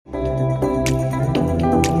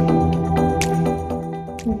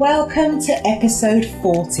Welcome to episode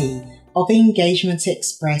 40 of Engagement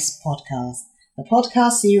Express podcast, the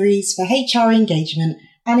podcast series for HR engagement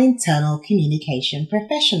and internal communication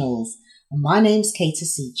professionals. And my name's Kate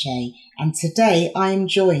Asiche, and today I am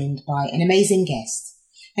joined by an amazing guest.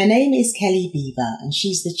 Her name is Kelly Beaver, and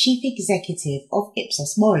she's the Chief Executive of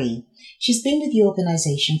Ipsos Mori. She's been with the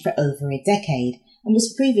organisation for over a decade and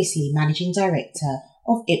was previously Managing Director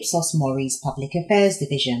of Ipsos Mori's Public Affairs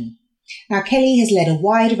Division. Now, Kelly has led a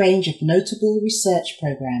wide range of notable research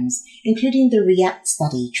programmes, including the REACT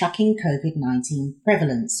study tracking COVID-19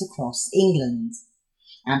 prevalence across England,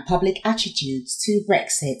 and public attitudes to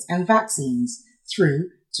Brexit and vaccines, through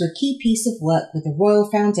to a key piece of work with the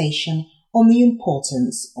Royal Foundation on the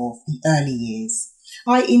importance of the early years.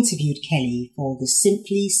 I interviewed Kelly for the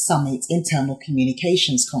Simply Summit Internal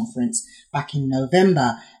Communications Conference back in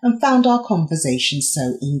November and found our conversation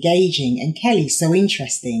so engaging and Kelly so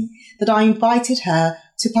interesting that I invited her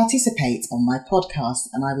to participate on my podcast,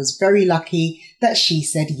 and I was very lucky that she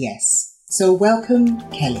said yes. So welcome,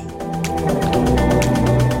 Kelly.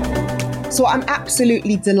 So I'm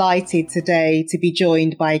absolutely delighted today to be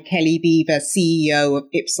joined by Kelly Beaver, CEO of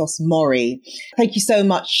Ipsos Mori. Thank you so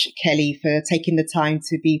much, Kelly, for taking the time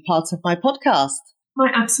to be part of my podcast. My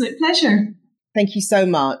absolute pleasure. Thank you so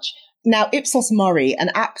much. Now, Ipsos Mori, an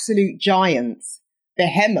absolute giant,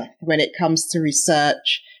 behemoth when it comes to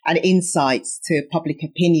research and insights to public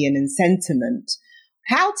opinion and sentiment.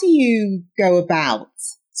 How do you go about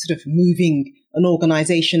sort of moving an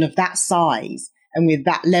organisation of that size and with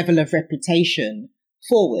that level of reputation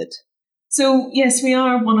forward? So, yes, we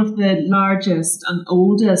are one of the largest and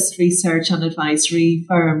oldest research and advisory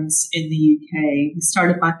firms in the UK. We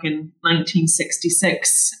started back in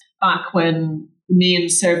 1966, back when the main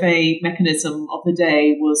survey mechanism of the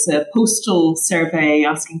day was a postal survey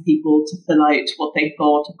asking people to fill out what they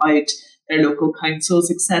thought about their local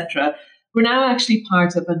councils, etc. We're now actually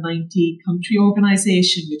part of a 90-country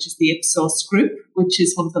organisation, which is the Ipsos Group, which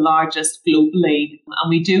is one of the largest globally. And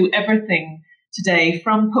we do everything today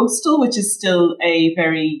from postal, which is still a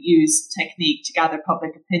very used technique to gather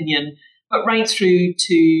public opinion, but right through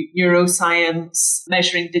to neuroscience,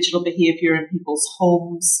 measuring digital behaviour in people's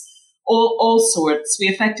homes, all sorts. We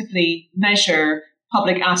effectively measure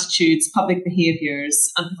public attitudes, public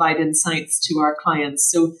behaviours, and provide insights to our clients.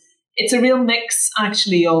 So it's a real mix,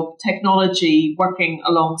 actually, of technology working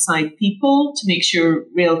alongside people to make sure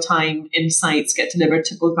real-time insights get delivered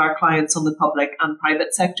to both our clients on the public and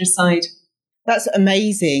private sector side. That's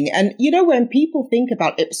amazing. And, when people think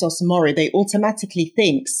about Ipsos Mori, they automatically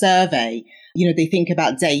think survey. They think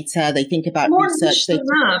about data, they think about more research. Than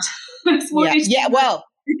that. It's more well.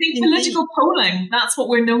 They think political polling, that's what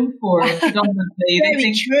we're known for predominantly. Very they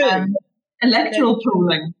think true. Electoral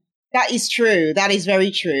polling. That is true. That is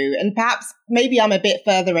very true. And perhaps maybe I'm a bit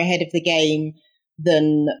further ahead of the game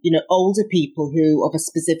than, older people who of a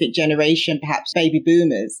specific generation, perhaps baby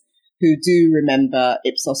boomers, who do remember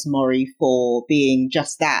Ipsos Mori for being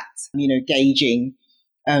just that, gauging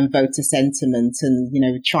voter sentiment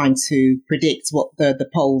and, trying to predict what the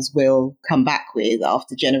polls will come back with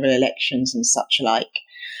after general elections and such like.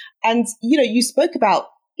 And, you spoke about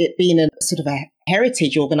it being a sort of a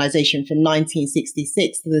heritage organisation from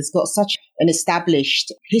 1966 that has got such an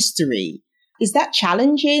established history. Is that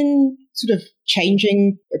challenging, sort of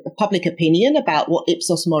changing the public opinion about what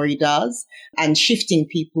Ipsos Mori does and shifting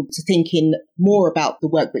people to thinking more about the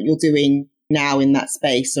work that you're doing now in that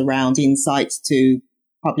space around insights to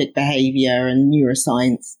public behaviour and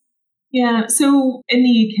neuroscience? Yeah, so in the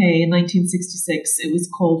UK in 1966, it was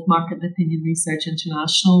called Market and Opinion Research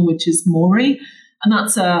International, which is Mori. And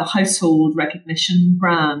that's a household recognition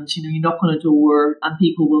brand. You knock on a door and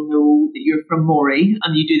people will know that you're from Mori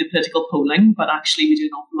and you do the political polling, but actually we do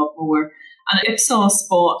an awful lot more. And Ipsos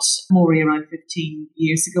bought Mori around 15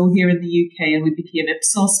 years ago here in the UK and we became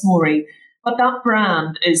Ipsos Mori. But that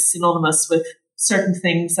brand is synonymous with certain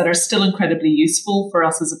things that are still incredibly useful for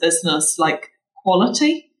us as a business, like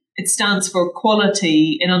quality. It stands for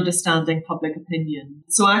quality in understanding public opinion.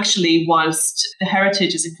 So actually, whilst the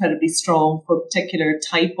heritage is incredibly strong for a particular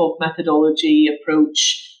type of methodology,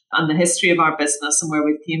 approach, and the history of our business and where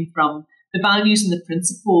we came from, the values and the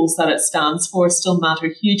principles that it stands for still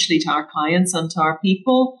matter hugely to our clients and to our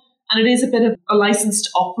people. And it is a bit of a license to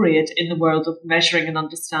operate in the world of measuring and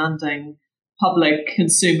understanding public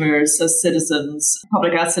consumers as citizens,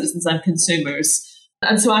 public as citizens and consumers.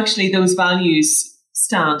 And so actually those values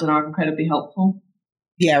stand and are incredibly helpful.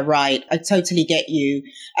 Yeah, right. I totally get you.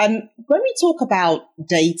 When we talk about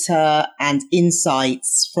data and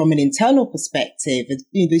insights from an internal perspective,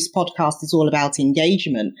 this podcast is all about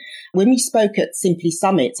engagement. When we spoke at Simply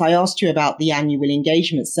Summit, I asked you about the annual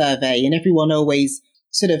engagement survey, and everyone always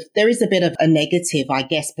there is a bit of a negative, I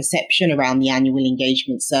guess, perception around the annual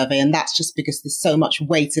engagement survey. And that's just because there's so much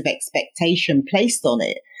weight of expectation placed on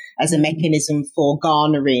it as a mechanism for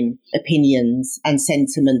garnering opinions and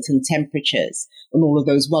sentiment and temperatures and all of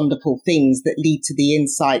those wonderful things that lead to the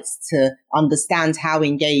insights to understand how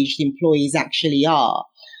engaged employees actually are.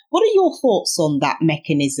 What are your thoughts on that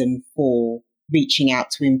mechanism for reaching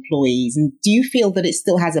out to employees? And do you feel that it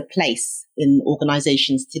still has a place in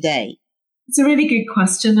organizations today? It's a really good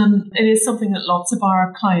question, and it is something that lots of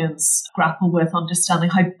our clients grapple with, understanding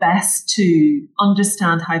how best to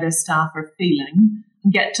understand how their staff are feeling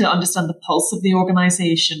and get to understand the pulse of the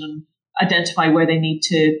organisation and identify where they need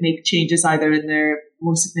to make changes either in their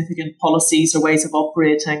more significant policies or ways of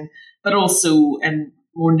operating, but also in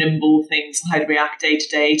more nimble things, how to react day to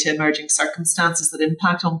day to emerging circumstances that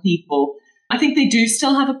impact on people. I think they do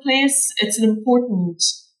still have a place. It's an important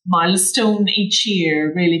milestone each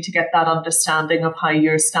year, really, to get that understanding of how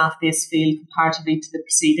your staff base feel comparatively to the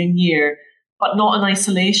preceding year, but not in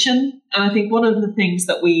isolation. And I think one of the things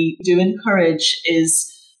that we do encourage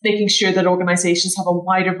is making sure that organisations have a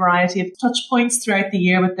wider variety of touch points throughout the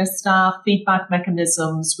year with their staff, feedback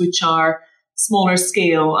mechanisms, which are smaller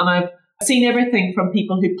scale. And I've seen everything from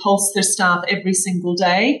people who pulse their staff every single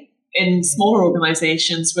day in smaller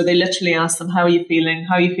organisations where they literally ask them, how are you feeling?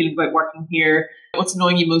 How are you feeling about working here? What's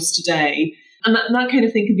annoying you most today? And that kind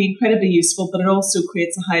of thing can be incredibly useful, but it also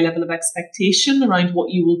creates a high level of expectation around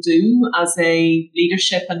what you will do as a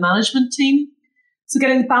leadership and management team. So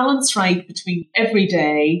getting the balance right between every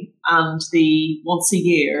day and the once a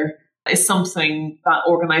year is something that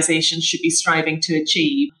organisations should be striving to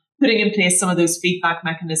achieve. Putting in place some of those feedback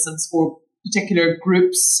mechanisms for particular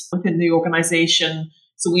groups within the organisation.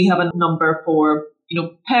 So we have a number for,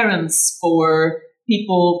 parents, for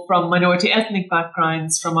people from minority ethnic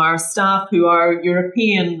backgrounds, from our staff who are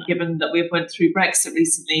European, given that we've went through Brexit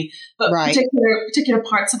recently, but right. particular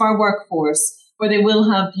parts of our workforce where they will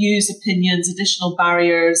have views, opinions, additional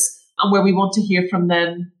barriers, and where we want to hear from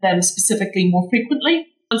them specifically more frequently.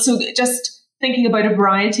 And so just thinking about a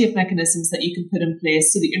variety of mechanisms that you can put in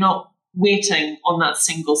place so that you're not waiting on that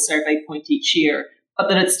single survey point each year, but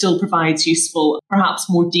that it still provides useful, perhaps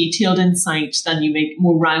more detailed insight than you may,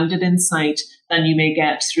 more rounded insight than you may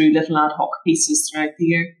get through little ad hoc pieces throughout the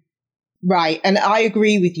year. Right. And I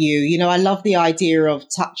agree with you. I love the idea of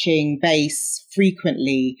touching base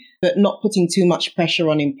frequently, but not putting too much pressure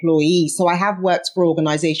on employees. So I have worked for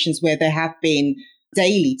organizations where there have been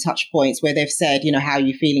daily touch points where they've said, how are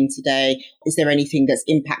you feeling today? Is there anything that's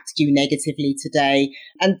impacted you negatively today?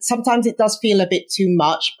 And sometimes it does feel a bit too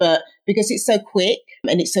much, but because it's so quick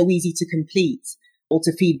and it's so easy to complete or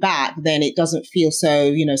to feed back, then it doesn't feel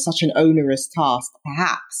so, such an onerous task,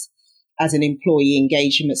 perhaps, as an employee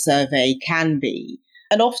engagement survey can be.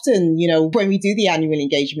 And often, when we do the annual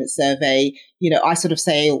engagement survey, I sort of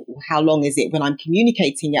say, how long is it when I'm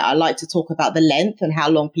communicating it? I like to talk about the length and how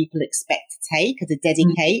long people expect to take or to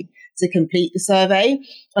dedicate to complete the survey.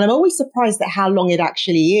 And I'm always surprised at how long it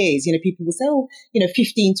actually is. People will say,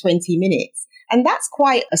 15, 20 minutes. And that's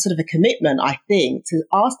quite a sort of a commitment, I think, to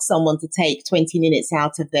ask someone to take 20 minutes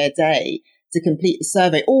out of their day to complete the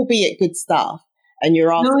survey, albeit good stuff. And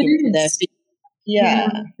you're asking for their feedback. Yeah,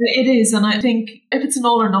 it is. And I think if it's an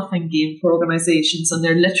all or nothing game for organisations and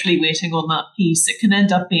they're literally waiting on that piece, it can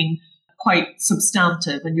end up being quite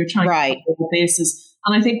substantive and you're trying to cover the bases.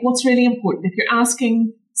 And I think what's really important, if you're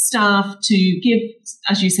asking staff to give,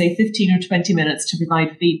 as you say, 15 or 20 minutes to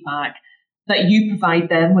provide feedback, that you provide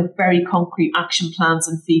them with very concrete action plans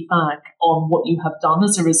and feedback on what you have done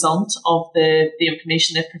as a result of the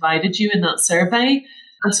information they've provided you in that survey.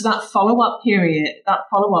 And so that follow-up period, that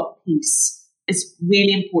follow-up piece is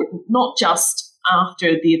really important, not just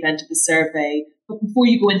after the event of the survey, but before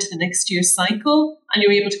you go into the next year's cycle and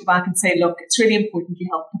you're able to go back and say, look, it's really important you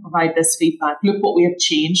help to provide this feedback. Look what we have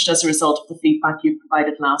changed as a result of the feedback you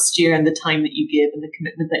provided last year and the time that you gave and the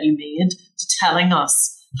commitment that you made to telling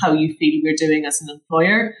us how you feel we're doing as an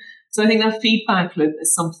employer. So I think that feedback loop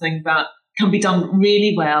is something that can be done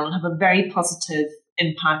really well and have a very positive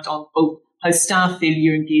impact on both how staff feel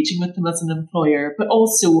you're engaging with them as an employer, but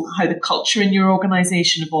also how the culture in your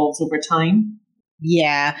organisation evolves over time.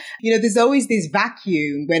 Yeah. There's always this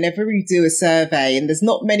vacuum whenever we do a survey, and there's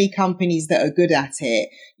not many companies that are good at it.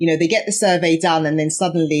 They get the survey done and then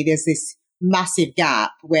suddenly there's this massive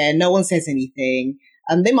gap where no one says anything.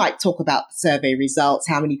 They might talk about the survey results,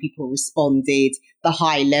 how many people responded, the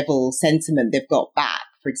high level sentiment they've got back.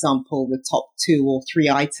 For example, the top 2 or 3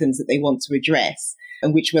 items that they want to address,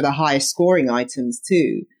 and which were the highest scoring items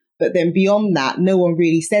too. But then beyond that, no one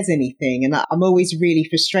really says anything. And I'm always really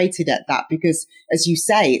frustrated at that because, as you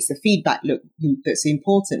say, it's the feedback loop that's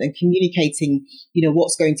important, and communicating,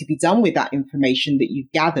 what's going to be done with that information that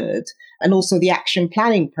you've gathered, and also the action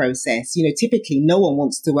planning process. Typically no one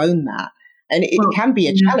wants to own that. And it can be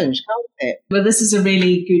a challenge, can't it? Well, this is a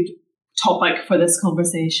really good topic for this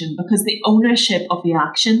conversation, because the ownership of the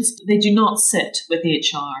actions, they do not sit with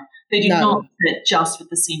HR. They do not sit just with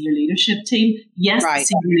the senior leadership team. Yes, the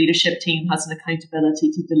senior leadership team has an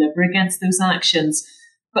accountability to deliver against those actions,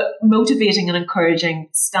 but motivating and encouraging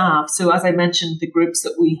staff. So as I mentioned, the groups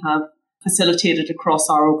that we have facilitated across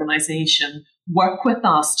our organisation work with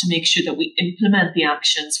us to make sure that we implement the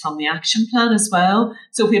actions from the action plan as well.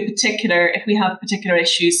 So if we have particular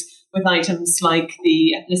issues with items like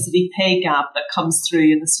the ethnicity pay gap that comes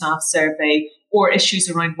through in the staff survey, or issues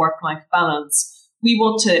around work-life balance, we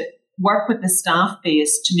want to work with the staff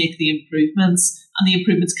base to make the improvements. And the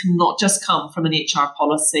improvements cannot just come from an HR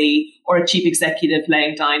policy or a chief executive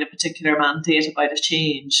laying down a particular mandate about a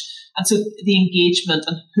change. And so the engagement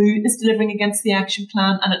and who is delivering against the action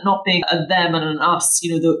plan, and it not being a them and an us,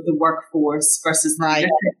 the workforce versus the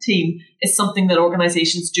leadership team, is something that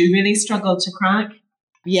organisations do really struggle to crack.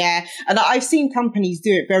 Yeah. And I've seen companies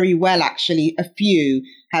do it very well, actually. A few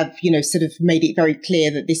have, sort of made it very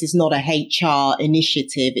clear that this is not a HR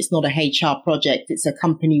initiative. It's not a HR project. It's a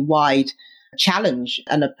company-wide challenge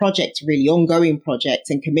and a project, really ongoing project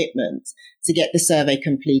and commitment to get the survey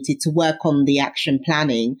completed, to work on the action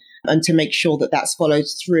planning, and to make sure that that's followed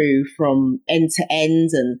through from end to end.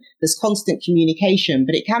 And there's constant communication,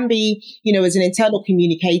 but it can be, as an internal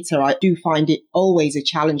communicator, I do find it always a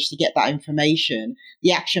challenge to get that information.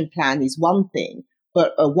 The action plan is one thing,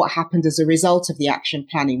 but what happened as a result of the action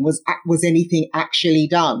planning, was anything actually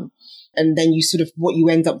done? And then what you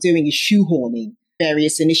end up doing is shoehorning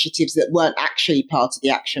various initiatives that weren't actually part of the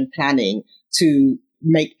action planning to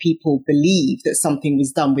make people believe that something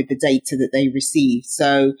was done with the data that they received.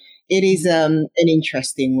 So it is an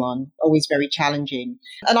interesting one, always very challenging.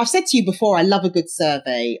 And I've said to you before, I love a good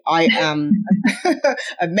survey. I am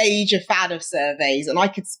a major fan of surveys, and I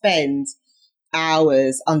could spend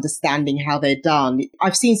hours understanding how they're done.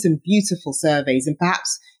 I've seen some beautiful surveys, and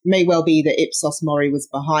perhaps it may well be that Ipsos Mori was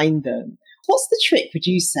behind them. What's the trick, would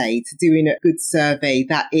you say, to doing a good survey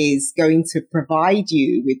that is going to provide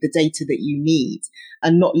you with the data that you need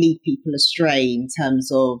and not lead people astray in terms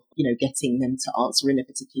of, getting them to answer in a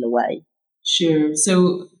particular way? Sure.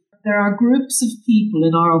 So there are groups of people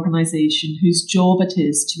in our organisation whose job it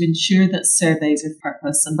is to ensure that surveys are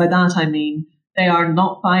purpose. And by that I mean they are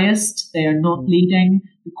not biased, they are not leading,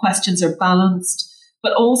 the questions are balanced,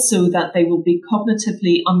 but also that they will be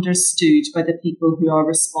cognitively understood by the people who are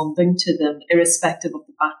responding to them, irrespective of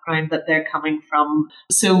the background that they're coming from.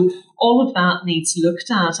 So all of that needs looked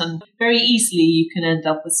at, and very easily you can end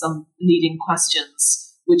up with some leading questions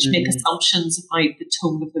which make assumptions about the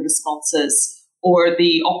tone of the responses, or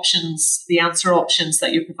the options, the answer options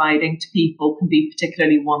that you're providing to people can be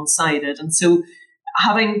particularly one-sided. And so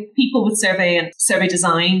having people with survey and survey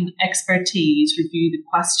design expertise review the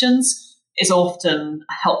questions is often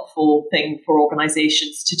a helpful thing for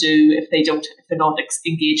organisations to do if they're not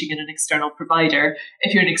engaging in an external provider.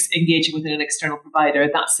 If you're engaging with an external provider,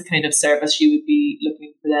 that's the kind of service you would be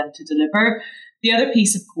looking for them to deliver. The other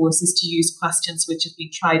piece, of course, is to use questions which have been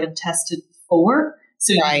tried and tested before.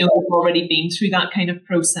 So they've already been through that kind of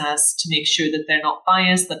process to make sure that they're not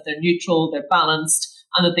biased, that they're neutral, they're balanced,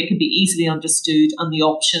 and that they can be easily understood, and the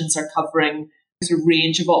options are covering a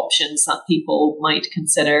range of options that people might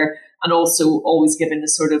consider, and also always giving the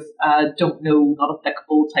sort of don't know, not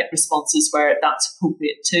applicable type responses where that's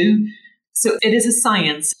appropriate too. So it is a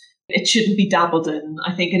science. It shouldn't be dabbled in.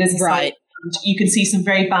 I think it is a science. And you can see some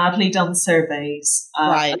very badly done surveys.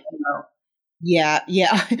 As well. Yeah,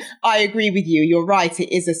 I agree with you. You're right.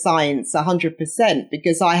 It is a science, 100%,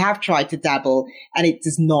 because I have tried to dabble and it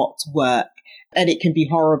does not work. And it can be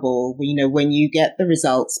horrible, when you get the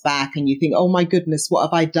results back and you think, oh my goodness, what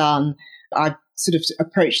have I done? I've sort of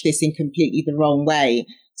approached this in completely the wrong way.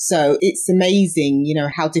 So it's amazing,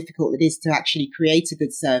 how difficult it is to actually create a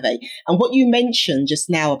good survey. And what you mentioned just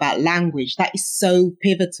now about language, that is so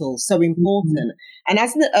pivotal, so important. And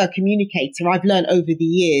as a communicator, I've learned over the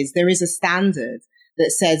years, there is a standard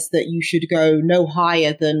that says that you should go no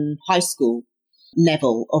higher than high school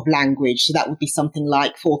level of language. So that would be something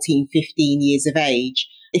like 14, 15 years of age.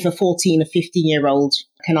 If a 14 or 15-year-old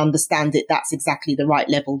can understand it, that's exactly the right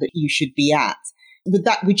level that you should be at.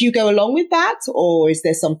 Would you go along with that, or is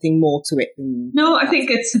there something more to it than No, I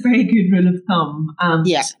think it's a very good rule of thumb. And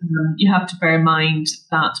Yeah. You have to bear in mind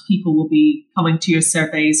that people will be coming to your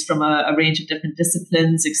surveys from a range of different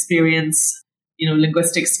disciplines, experience,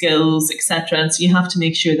 linguistic skills, etc. And so you have to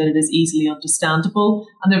make sure that it is easily understandable.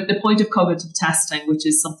 And the point of cognitive testing, which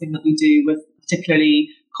is something that we do with particularly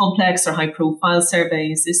complex or high profile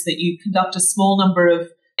surveys, is that you conduct a small number of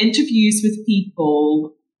interviews with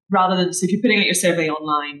people. Rather than, so if you're putting out your survey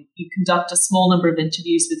online, you conduct a small number of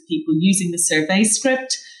interviews with people using the survey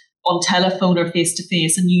script on telephone or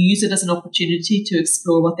face-to-face, and you use it as an opportunity to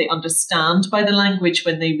explore what they understand by the language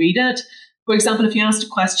when they read it. For example, if you asked a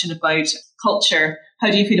question about culture,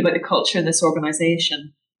 how do you feel about the culture in this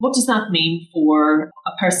organisation? What does that mean for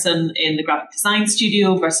a person in the graphic design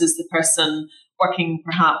studio versus the person working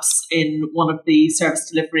perhaps in one of the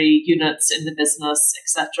service delivery units in the business,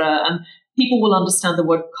 etc.? And people will understand the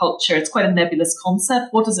word culture. It's quite a nebulous concept.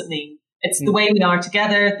 What does it mean? It's the way we are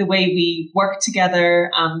together, the way we work together,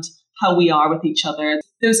 and how we are with each other.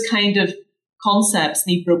 Those kind of concepts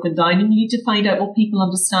need broken down, and you need to find out what people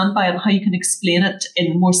understand by it and how you can explain it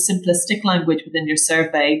in more simplistic language within your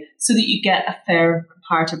survey so that you get a fair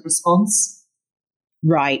comparative response.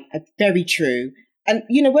 Right. Very true. And,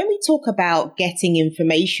 when we talk about getting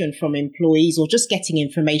information from employees or just getting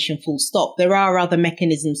information full stop, there are other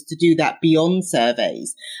mechanisms to do that beyond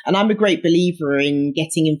surveys. And I'm a great believer in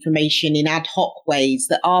getting information in ad hoc ways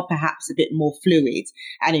that are perhaps a bit more fluid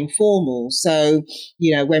and informal. So,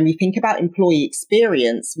 when we think about employee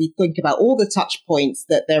experience, we think about all the touch points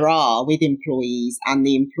that there are with employees and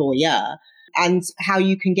the employer, and how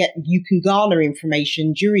you can garner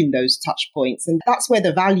information during those touch points. And that's where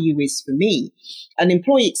the value is for me. An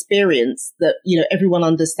employee experience that, everyone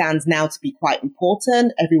understands now to be quite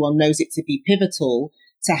important. Everyone knows it to be pivotal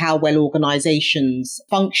to how well organizations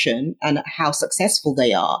function and how successful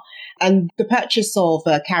they are. And the purchase of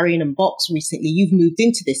Carrion and Box recently, you've moved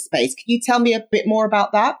into this space. Can you tell me a bit more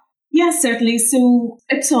about that? Yes, certainly. So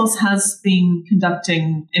Ipsos has been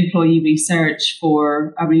conducting employee research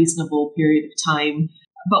for a reasonable period of time,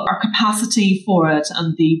 but our capacity for it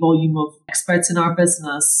and the volume of experts in our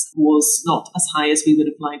business was not as high as we would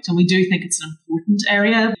have liked. And we do think it's an important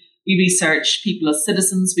area. We research people as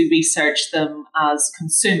citizens, we research them as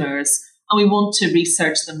consumers, and we want to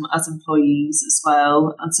research them as employees as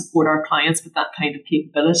well and support our clients with that kind of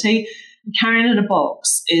capability. And Carrion in a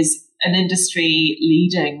Box is an industry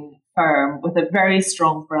leading firm with a very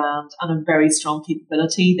strong brand and a very strong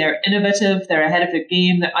capability. They're innovative, they're ahead of their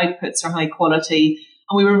game, their outputs are high quality.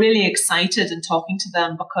 And we were really excited in talking to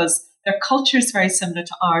them because their culture is very similar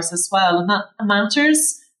to ours as well. And that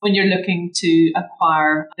matters when you're looking to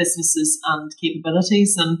acquire businesses and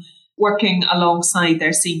capabilities. And working alongside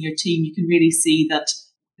their senior team, you can really see that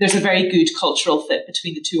there's a very good cultural fit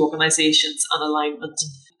between the two organisations and alignment.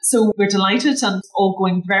 So we're delighted and all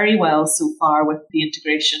going very well so far with the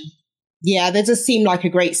integration. Yeah, there does seem like a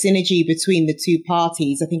great synergy between the two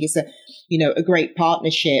parties. I think it's a great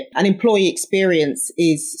partnership. And employee experience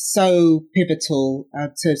is so pivotal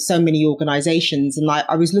to so many organizations. And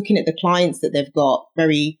I was looking at the clients that they've got,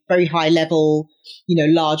 very, very high level,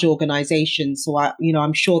 large organizations. So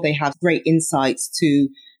I'm sure they have great insights to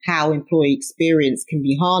how employee experience can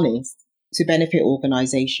be harnessed to benefit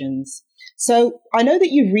organizations. So I know that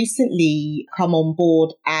you've recently come on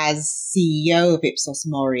board as CEO of Ipsos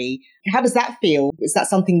Mori. How does that feel? Is that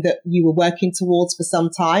something that you were working towards for some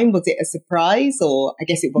time? Was it a surprise, or I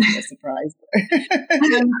guess it wasn't a surprise?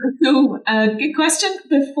 Good question.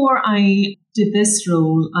 Before I did this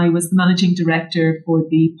role, I was the managing director for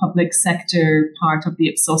the public sector part of the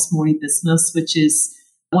Ipsos Mori business, which is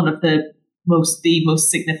one of the most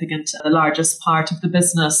significant, the largest part of the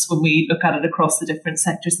business when we look at it across the different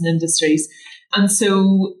sectors and industries. And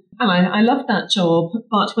so I loved that job.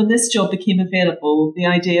 But when this job became available, the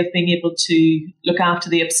idea of being able to look after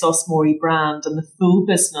the Ipsos Mori brand and the full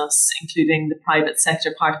business, including the private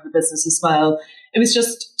sector part of the business as well, it was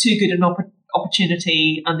just too good an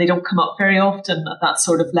opportunity. And they don't come up very often at that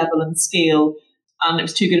sort of level and scale. And it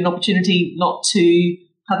was too good an opportunity not to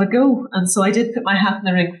have a go. And so I did put my hat in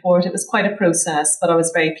the ring for it. It was quite a process, but I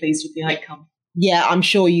was very pleased with the outcome. Yeah, I'm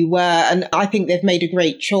sure you were. And I think they've made a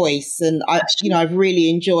great choice. And I've really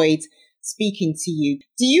enjoyed speaking to you.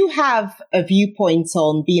 Do you have a viewpoint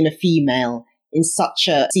on being a female in such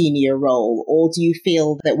a senior role, or do you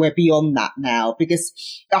feel that we're beyond that now? Because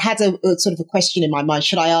I had a sort of a question in my mind,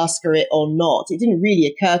 should I ask her it or not? It didn't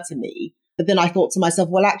really occur to me. But then I thought to myself,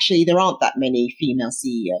 well, actually, there aren't that many female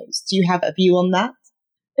CEOs. Do you have a view on that?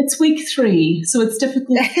 It's week 3, so it's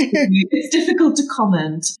difficult. It's difficult to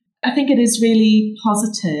comment. I think it is really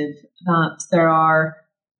positive that there are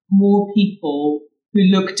more people who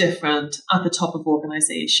look different at the top of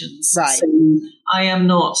organisations. Right. So I am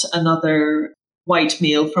not another white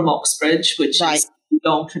male from Oxbridge, which is a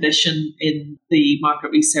long tradition in the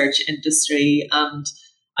market research industry. And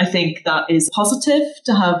I think that is positive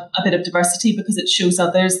to have a bit of diversity because it shows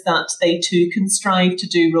others that they too can strive to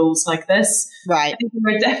do roles like this. Right. I think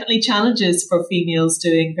there are definitely challenges for females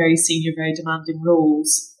doing very senior, very demanding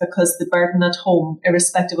roles because the burden at home,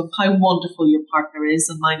 irrespective of how wonderful your partner is,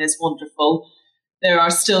 and mine is wonderful, there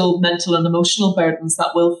are still mental and emotional burdens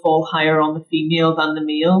that will fall higher on the female than the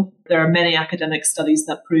male. There are many academic studies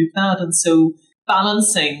that prove that. And so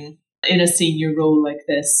balancing in a senior role like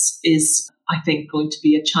this is, I think, going to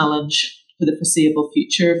be a challenge for the foreseeable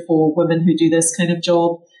future for women who do this kind of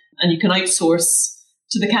job. And you can outsource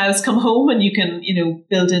to the cows come home, and you can,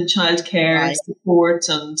 build in childcare support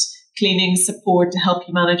and cleaning support to help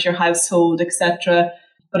you manage your household, etc.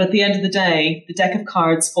 But at the end of the day, the deck of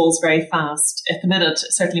cards falls very fast. At the minute,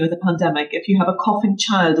 certainly with the pandemic, if you have a coughing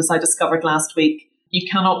child, as I discovered last week, you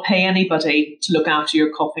cannot pay anybody to look after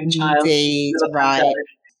your coughing child. Indeed, right.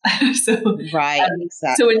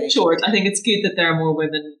 Exactly. So in short, I think it's good that there are more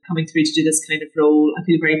women coming through to do this kind of role. I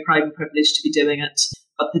feel very proud and privileged to be doing it,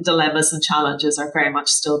 but the dilemmas and challenges are very much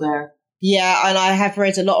still there. Yeah, and I have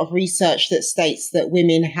read a lot of research that states that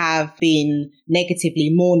women have been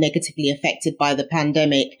more negatively affected by the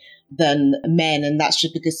pandemic than men. And that's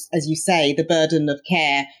just because, as you say, the burden of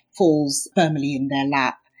care falls firmly in their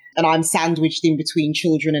lap. And I'm sandwiched in between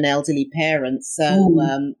children and elderly parents. So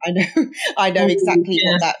I know exactly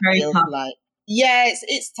what that feels like. Yeah,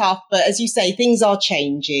 it's tough. But as you say, things are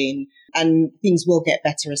changing and things will get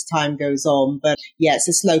better as time goes on. But yeah, it's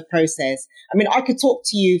a slow process. I mean, I could talk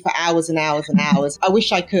to you for hours and hours and hours. I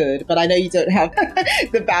wish I could, but I know you don't have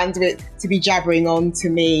the bandwidth to be jabbering on to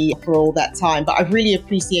me for all that time. But I've really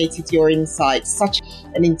appreciated your insights. Such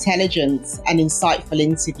an intelligent and insightful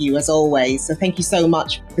interview as always. So thank you so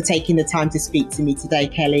much for taking the time to speak to me today,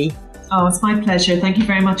 Kelly. Oh, it's my pleasure. Thank you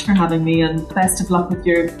very much for having me, and best of luck with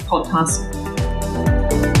your podcast.